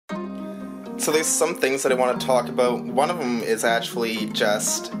So there's some things that I want to talk about. One of them is actually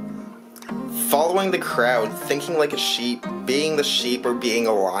just following the crowd, thinking like a sheep, being the sheep or being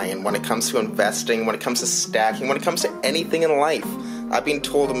a lion when it comes to investing, when it comes to stacking, when it comes to anything in life. I've been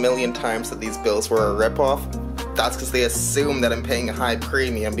told a million times that these bills were a ripoff. That's because they assume that I'm paying a high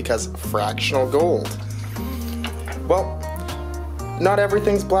premium because fractional gold. Well, not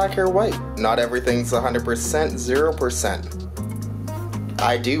everything's black or white. Not everything's 100%, 0%.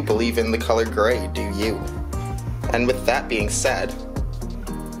 I do believe in the color gray, do you? And with that being said,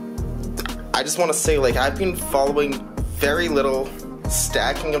 I just want to say, like, I've been following very little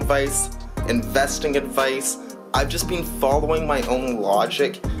stacking advice, investing advice. I've just been following my own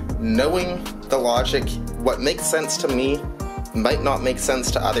logic, knowing the logic. What makes sense to me might not make sense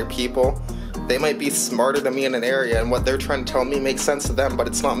to other people. They might be smarter than me in an area, and what they're trying to tell me makes sense to them, but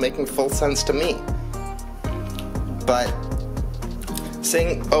it's not making full sense to me. But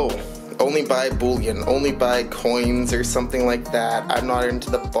saying, oh, only buy bullion, only buy coins or something like that, I'm not into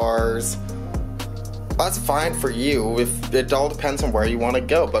the bars, that's fine for you. If it all depends on where you want to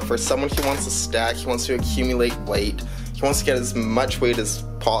go. But for someone who wants to stack, he wants to accumulate weight, he wants to get as much weight as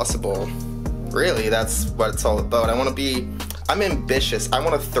possible, really, that's what it's all about. I'm ambitious, I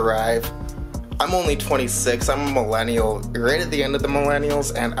want to thrive. I'm only 26, I'm a millennial, right at the end of the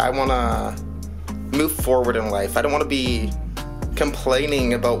millennials, and I want to move forward in life. I don't want to be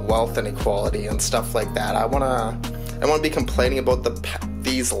complaining about wealth inequality and stuff like that. I want to be complaining about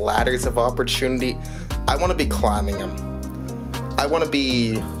these ladders of opportunity. I want to be climbing them. I want to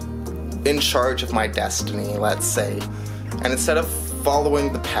be in charge of my destiny, let's say. And instead of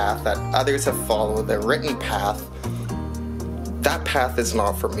following the path that others have followed, the written path, that path is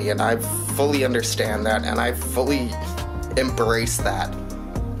not for me, and I fully understand that, and I fully embrace that.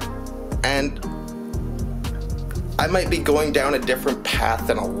 And I might be going down a different path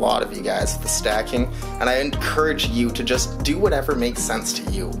than a lot of you guys with the stacking, and I encourage you to just do whatever makes sense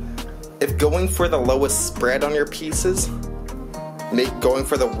to you. If going for the lowest spread on your pieces, going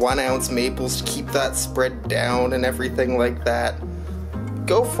for the 1 ounce maples to keep that spread down and everything like that,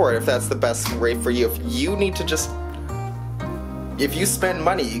 go for it if that's the best way for you. If you spend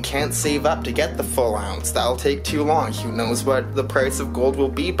money, you can't save up to get the full ounce. That'll take too long. Who knows what the price of gold will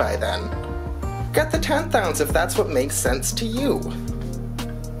be by then. Get the 10th ounce if that's what makes sense to you.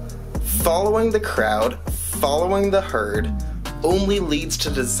 Following the crowd, following the herd, only leads to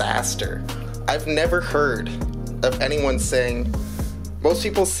disaster. I've never heard of anyone saying, most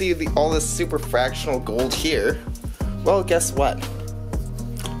people see all this super fractional gold here. Well, guess what?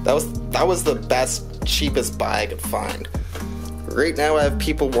 That was the best, cheapest buy I could find. Right now I have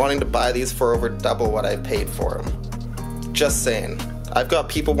people wanting to buy these for over double what I paid for them. Just saying. I've got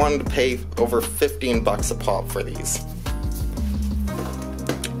people wanting to pay over 15 bucks a pop for these.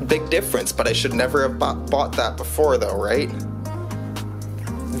 Big difference, but I should never have bought that before though, right?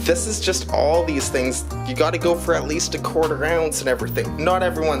 This is just all these things. You gotta go for at least a 1/4 ounce and everything. Not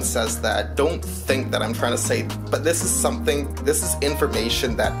everyone says that. Don't think that I'm trying to say, but this is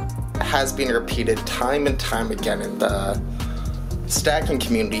information that has been repeated time and time again in the stacking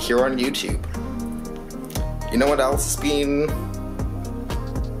community here on YouTube. You know what else is being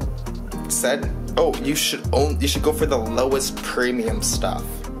said? Oh, you should go for the lowest premium stuff.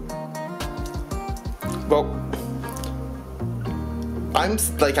 Well, I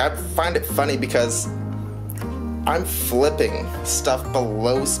find it funny because I'm flipping stuff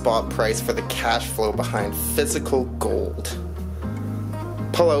below spot price for the cash flow behind physical gold.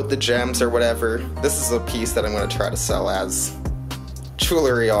 Pull out the gems or whatever. This is a piece that I'm going to try to sell as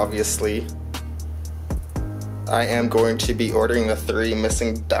jewelry, obviously. I am going to be ordering the 3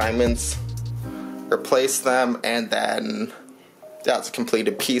 missing diamonds, replace them, and then that's a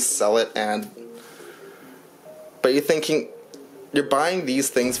completed piece, sell it. But you're thinking, you're buying these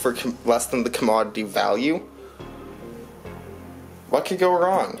things for less than the commodity value? What could go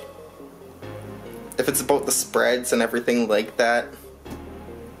wrong? If it's about the spreads and everything like that,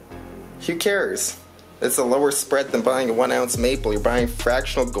 who cares? It's a lower spread than buying a 1 ounce maple. You're buying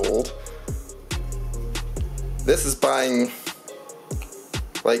fractional gold. This is buying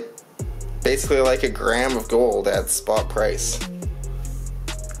basically like a gram of gold at spot price.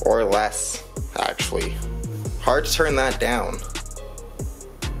 Or less, actually. Hard to turn that down.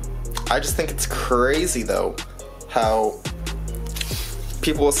 I just think it's crazy though, how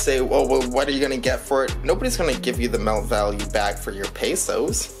people will say, well, what are you going to get for it? Nobody's going to give you the melt value back for your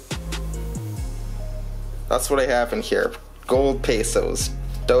pesos. That's what I have in here. Gold pesos.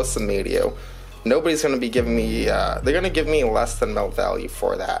 Dos and medio. Nobody's going to be giving me, they're going to give me less than melt value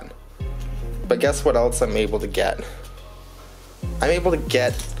for that. But guess what else I'm able to get? I'm able to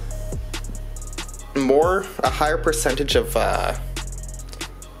get a higher percentage of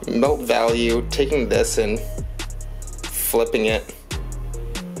melt value, taking this and flipping it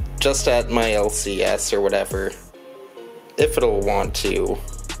just at my LCS or whatever, if it'll want to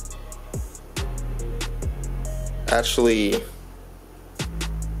actually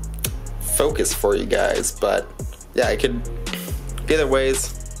focus for you guys. But yeah, I could either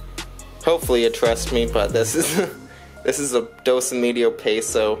ways. Hopefully you trust me, but this is a Dos Medio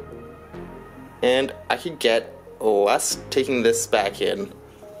peso, and I could get less taking this back in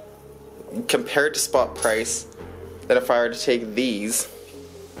compared to spot price than if I were to take these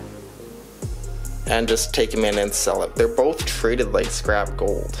and just take them in and sell it. They're both traded like scrap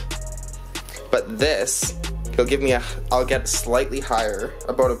gold, but this, I'll get slightly higher,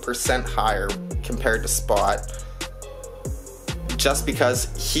 about 1% higher compared to spot, just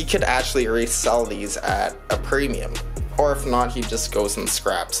because he could actually resell these at a premium, or if not, he just goes and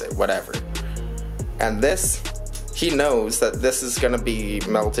scraps it, whatever. And this, he knows that this is gonna be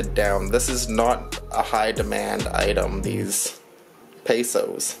melted down. This is not a high demand item, these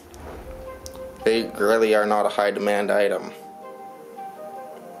pesos. They really are not a high demand item.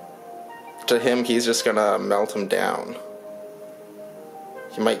 To him, he's just gonna melt them down.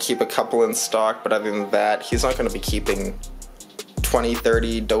 He might keep a couple in stock, but other than that, he's not gonna be keeping 20,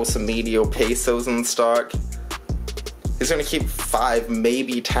 30 Dos Medio pesos in stock. He's gonna keep 5,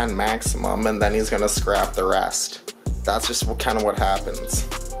 maybe 10 maximum, and then he's gonna scrap the rest. That's just kind of what happens.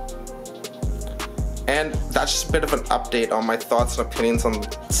 And that's just a bit of an update on my thoughts and opinions on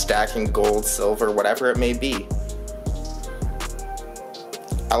stacking gold, silver, whatever it may be.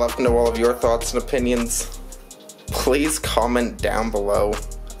 I'd love to know all of your thoughts and opinions. Please comment down below.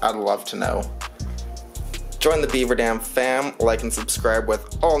 I'd love to know. Join the Beaver Dam fam, like and subscribe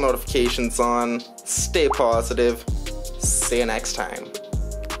with all notifications on. Stay positive. See you next time.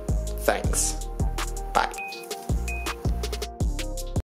 Thanks.